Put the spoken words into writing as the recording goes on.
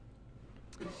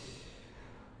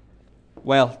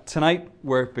Well, tonight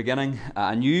we're beginning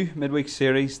a new midweek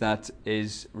series that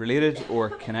is related or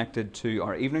connected to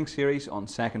our evening series on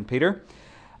 2 Peter.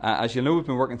 As you know, we've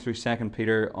been working through 2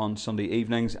 Peter on Sunday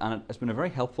evenings, and it has been a very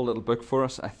helpful little book for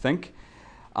us, I think.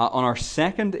 On our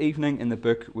second evening in the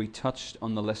book, we touched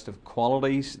on the list of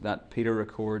qualities that Peter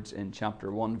records in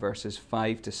chapter 1, verses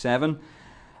 5 to 7.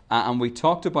 And we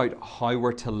talked about how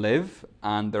we're to live,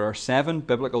 and there are 7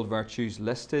 biblical virtues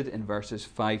listed in verses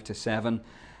 5 to 7.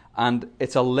 And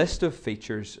it's a list of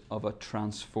features of a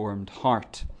transformed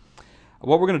heart.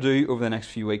 What we're going to do over the next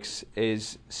few weeks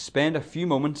is spend a few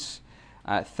moments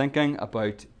thinking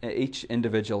about each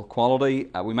individual quality.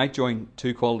 We might join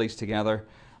 2 qualities together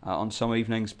on some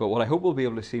evenings, but what I hope we'll be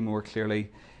able to see more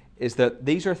clearly is that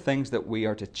these are things that we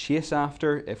are to chase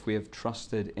after if we have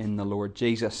trusted in the Lord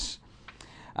Jesus.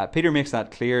 Peter makes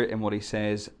that clear in what he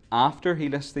says after he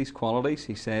lists these qualities.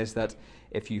 He says that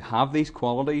if you have these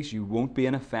qualities, you won't be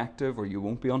ineffective or you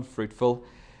won't be unfruitful.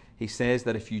 He says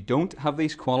that if you don't have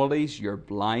these qualities, you're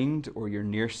blind or you're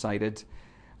nearsighted.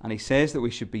 And he says that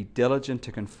we should be diligent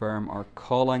to confirm our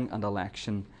calling and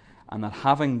election, and that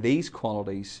having these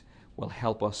qualities will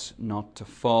help us not to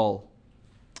fall.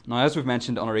 Now, as we've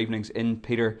mentioned on our evenings in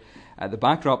Peter, the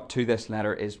backdrop to this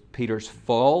letter is Peter's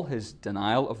fall, his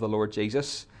denial of the Lord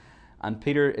Jesus. And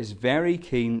Peter is very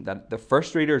keen that the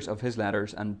first readers of his letter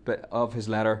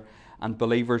and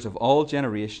believers of all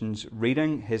generations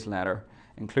reading his letter,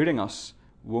 including us,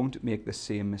 won't make the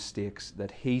same mistakes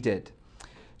that he did.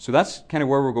 So that's kind of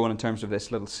where we're going in terms of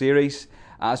this little series.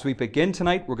 As we begin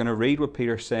tonight, we're going to read what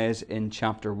Peter says in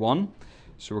chapter 1.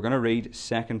 So we're going to read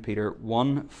 2 Peter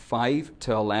 1, 5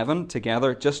 to 11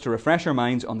 together, just to refresh our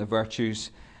minds on the virtues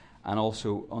and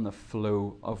also on the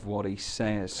flow of what he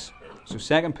says. So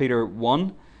 2 Peter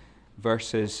 1,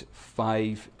 verses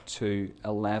 5 to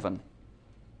 11.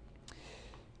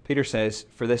 Peter says,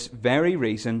 "For this very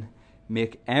reason,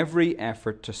 make every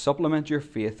effort to supplement your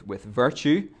faith with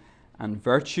virtue, and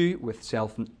virtue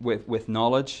with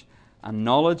knowledge, and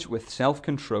knowledge with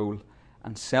self-control,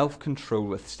 and self-control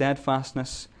with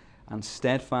steadfastness, and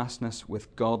steadfastness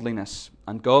with godliness,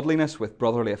 and godliness with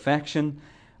brotherly affection,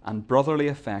 and brotherly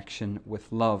affection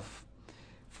with love.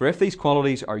 For if these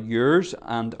qualities are yours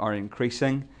and are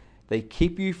increasing, they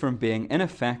keep you from being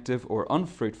ineffective or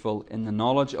unfruitful in the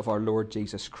knowledge of our Lord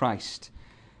Jesus Christ.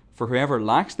 For whoever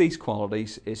lacks these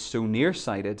qualities is so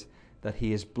nearsighted that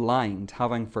he is blind,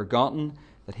 having forgotten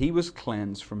that he was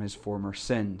cleansed from his former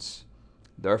sins.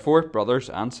 Therefore, brothers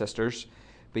and sisters,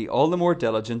 be all the more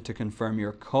diligent to confirm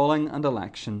your calling and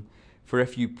election, for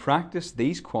if you practice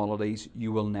these qualities,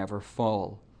 you will never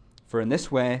fall. For in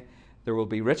this way, there will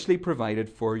be richly provided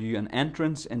for you an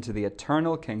entrance into the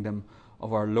eternal kingdom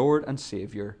of our Lord and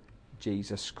Saviour,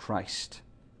 Jesus Christ."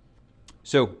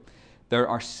 So, there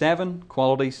are 7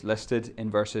 qualities listed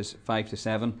in verses 5 to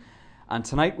 7, and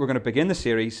tonight we're going to begin the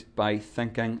series by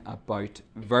thinking about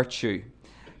virtue.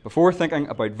 Before thinking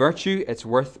about virtue, it's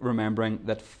worth remembering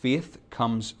that faith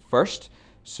comes first.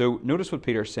 So, notice what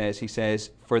Peter says. He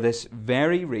says, "For this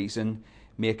very reason,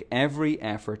 make every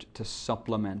effort to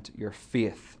supplement your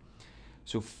faith."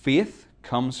 So faith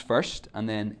comes first, and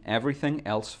then everything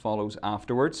else follows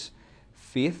afterwards.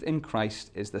 Faith in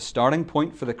Christ is the starting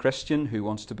point for the Christian who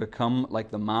wants to become like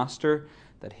the master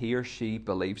that he or she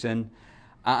believes in.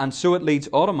 And so it leads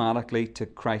automatically to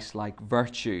Christ-like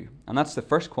virtue. And that's the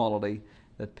first quality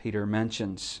that Peter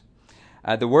mentions.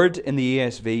 The word in the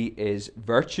ESV is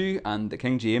virtue, and the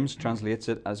King James translates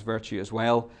it as virtue as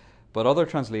well, but other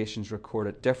translations record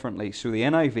it differently. So the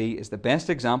NIV is the best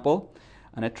example,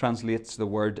 and it translates the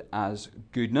word as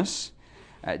goodness.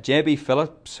 J.B.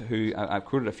 Phillips, who I've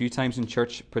quoted a few times in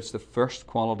church, puts the first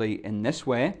quality in this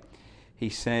way. He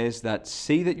says that,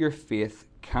 "See that your faith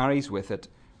carries with it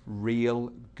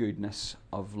real goodness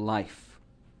of life."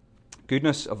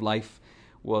 Goodness of life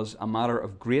was a matter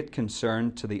of great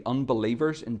concern to the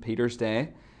unbelievers in Peter's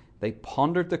day. They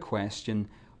pondered the question,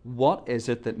 what is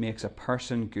it that makes a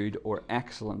person good or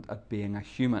excellent at being a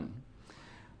human?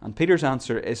 And Peter's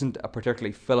answer isn't a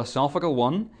particularly philosophical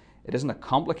one. It isn't a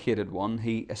complicated one.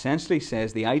 He essentially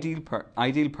says the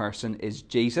ideal person is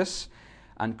Jesus,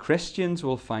 and Christians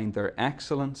will find their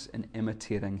excellence in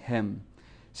imitating him.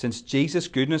 Since Jesus'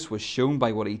 goodness was shown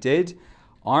by what he did,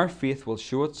 our faith will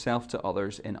show itself to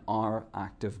others in our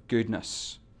act of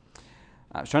goodness.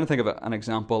 I was trying to think of an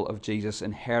example of Jesus'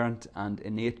 inherent and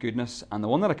innate goodness, and the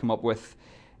one that I come up with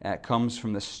comes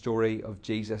from the story of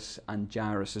Jesus and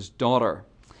Jairus' daughter.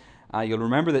 You'll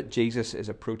remember that Jesus is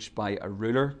approached by a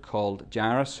ruler called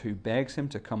Jairus, who begs him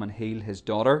to come and heal his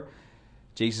daughter.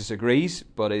 Jesus agrees,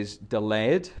 but is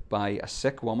delayed by a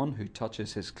sick woman who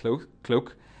touches his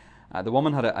cloak. The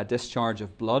woman had a discharge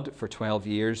of blood for 12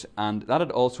 years, and that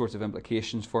had all sorts of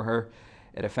implications for her.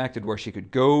 It affected where she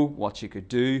could go, what she could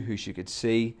do, who she could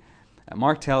see.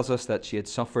 Mark tells us that she had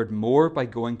suffered more by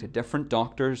going to different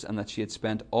doctors and that she had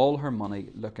spent all her money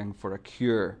looking for a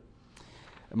cure.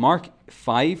 Mark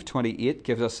 5:28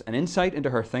 gives us an insight into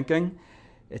her thinking.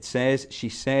 It says, she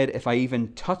said, "If I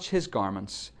even touch his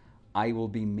garments, I will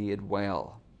be made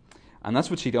well." And that's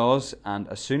what she does, and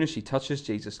as soon as she touches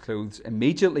Jesus' clothes,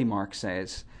 immediately, Mark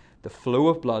says, the flow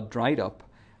of blood dried up,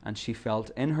 and she felt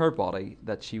in her body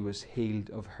that she was healed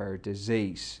of her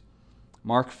disease.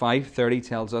 Mark 5:30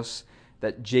 tells us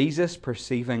that Jesus,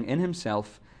 perceiving in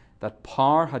himself that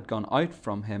power had gone out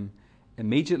from him,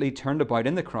 immediately turned about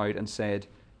in the crowd and said,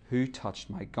 "Who touched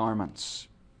my garments?"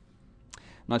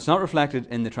 Now, it's not reflected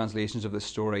in the translations of this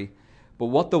story, but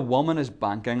what the woman is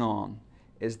banking on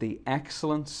is the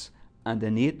excellence and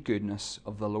innate goodness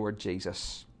of the Lord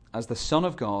Jesus. As the Son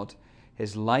of God,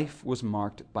 his life was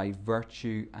marked by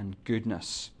virtue and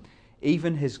goodness.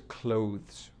 Even his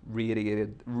clothes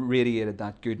radiated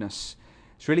that goodness.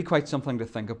 It's really quite something to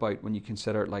think about when you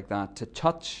consider it like that. To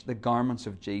touch the garments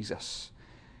of Jesus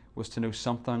was to know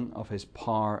something of his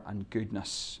power and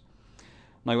goodness.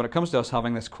 Now, when it comes to us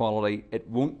having this quality, it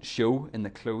won't show in the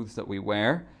clothes that we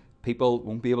wear. People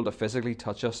won't be able to physically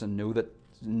touch us and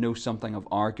know something of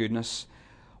our goodness.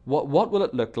 What will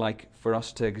it look like for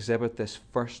us to exhibit this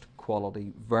first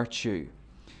quality, virtue?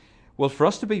 Well, for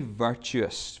us to be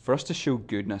virtuous, for us to show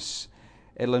goodness,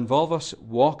 it'll involve us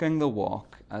walking the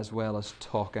walk as well as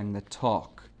talking the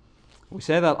talk. We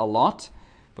say that a lot,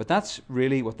 but that's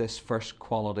really what this first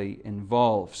quality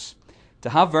involves. To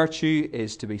have virtue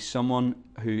is to be someone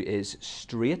who is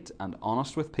straight and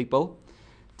honest with people.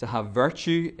 To have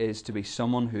virtue is to be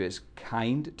someone who is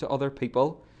kind to other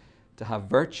people. To have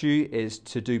virtue is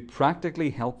to do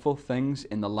practically helpful things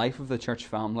in the life of the church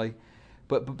family,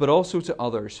 but also to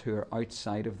others who are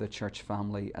outside of the church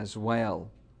family as well.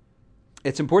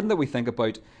 It's important that we think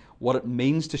about what it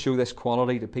means to show this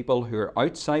quality to people who are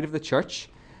outside of the church.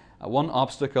 One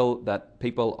obstacle that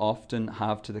people often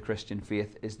have to the Christian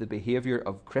faith is the behaviour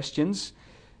of Christians.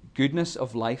 Goodness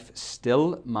of life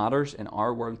still matters in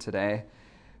our world today,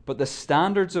 but the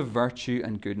standards of virtue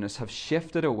and goodness have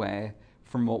shifted away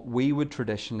from what we would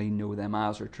traditionally know them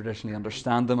as or traditionally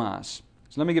understand them as.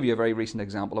 So let me give you a very recent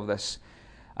example of this.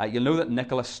 You'll know that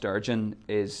Nicola Sturgeon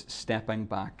is stepping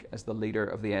back as the leader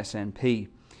of the SNP.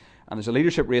 And there's a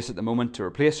leadership race at the moment to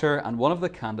replace her, and one of the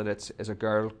candidates is a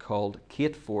girl called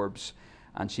Kate Forbes,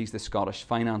 and she's the Scottish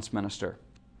Finance Minister.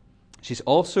 She's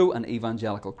also an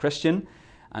evangelical Christian,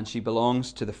 and she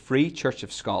belongs to the Free Church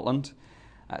of Scotland.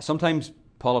 Sometimes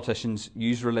politicians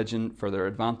use religion for their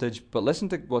advantage, but listen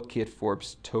to what Kate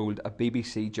Forbes told a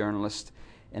BBC journalist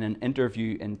in an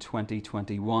interview in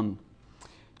 2021.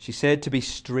 She said, "To be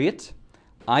straight,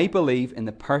 I believe in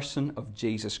the person of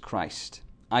Jesus Christ.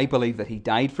 I believe that he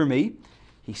died for me,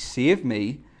 he saved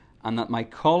me, and that my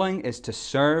calling is to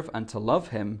serve and to love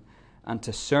him, and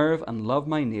to serve and love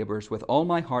my neighbours with all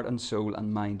my heart and soul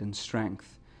and mind and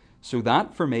strength. So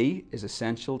that, for me, is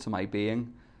essential to my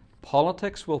being.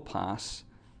 Politics will pass.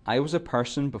 I was a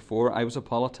person before I was a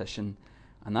politician,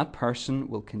 and that person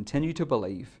will continue to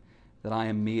believe that I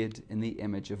am made in the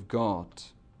image of God."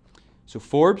 So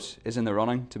Forbes is in the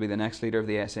running to be the next leader of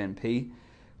the SNP,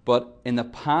 but in the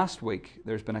past week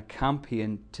there's been a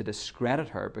campaign to discredit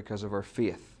her because of her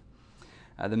faith.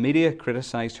 The media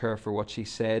criticised her for what she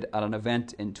said at an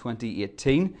event in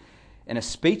 2018. In a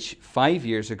speech 5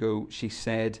 years ago, she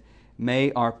said,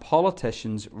 "May our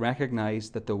politicians recognise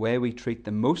that the way we treat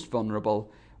the most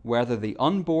vulnerable, whether the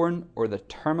unborn or the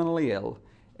terminally ill,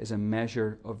 is a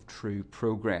measure of true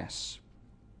progress."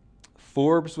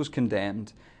 Forbes was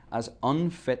condemned as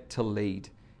unfit to lead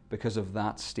because of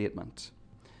that statement.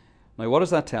 Now, what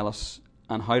does that tell us,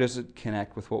 and how does it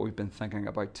connect with what we've been thinking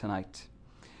about tonight?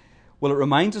 Well, it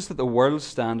reminds us that the world's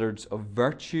standards of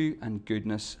virtue and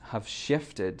goodness have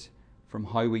shifted from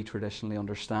how we traditionally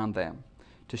understand them.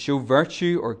 To show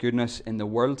virtue or goodness in the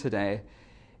world today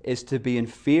is to be in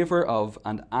favour of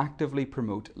and actively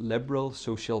promote liberal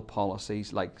social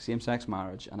policies like same-sex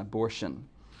marriage and abortion.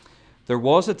 There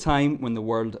was a time when the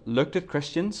world looked at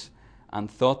Christians and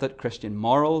thought that Christian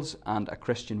morals and a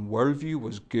Christian worldview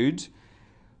was good,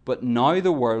 but now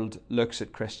the world looks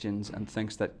at Christians and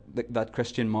thinks that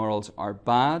Christian morals are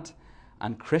bad,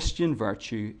 and Christian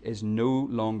virtue is no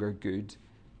longer good,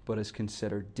 but is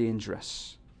considered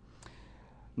dangerous.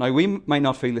 Now, we might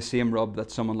not feel the same rub that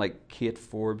someone like Kate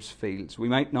Forbes feels. We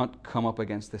might not come up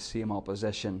against the same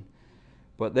opposition.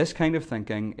 But this kind of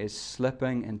thinking is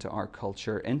slipping into our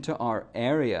culture, into our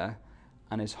area,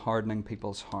 and is hardening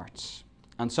people's hearts.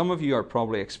 And some of you are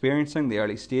probably experiencing the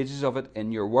early stages of it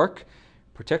in your work,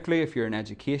 particularly if you're in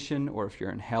education or if you're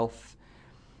in health.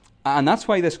 And that's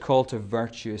why this call to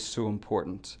virtue is so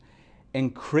important.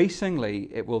 Increasingly,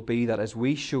 it will be that as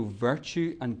we show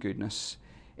virtue and goodness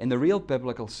in the real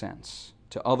biblical sense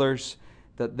to others,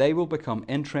 that they will become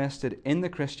interested in the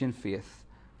Christian faith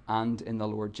and in the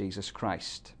Lord Jesus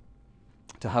Christ.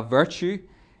 To have virtue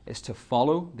is to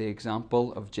follow the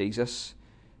example of Jesus.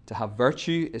 To have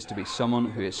virtue is to be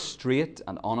someone who is straight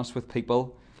and honest with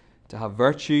people. To have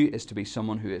virtue is to be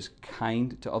someone who is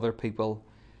kind to other people.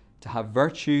 To have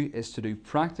virtue is to do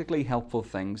practically helpful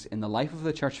things in the life of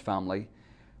the church family,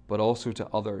 but also to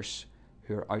others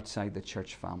who are outside the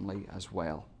church family as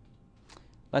well.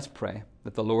 Let's pray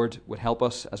that the Lord would help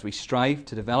us as we strive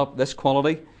to develop this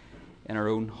quality in our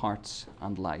own hearts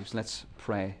and lives. Let's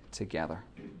pray together.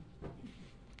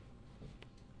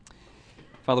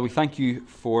 Father, we thank you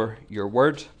for your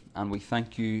word, and we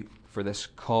thank you for this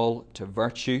call to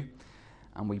virtue.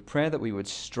 And we pray that we would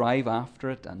strive after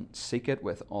it and seek it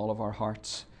with all of our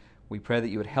hearts. We pray that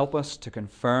you would help us to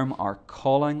confirm our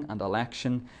calling and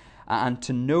election and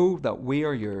to know that we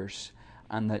are yours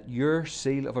and that your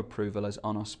seal of approval is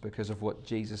on us because of what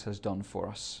Jesus has done for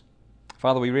us.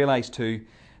 Father, we realize too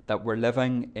that we're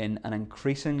living in an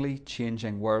increasingly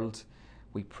changing world.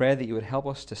 We pray that you would help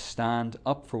us to stand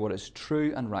up for what is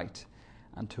true and right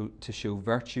and to show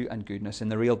virtue and goodness in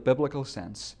the real biblical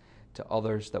sense to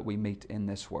others that we meet in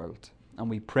this world. And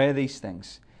we pray these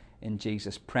things in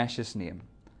Jesus' precious name.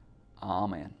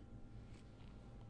 Amen.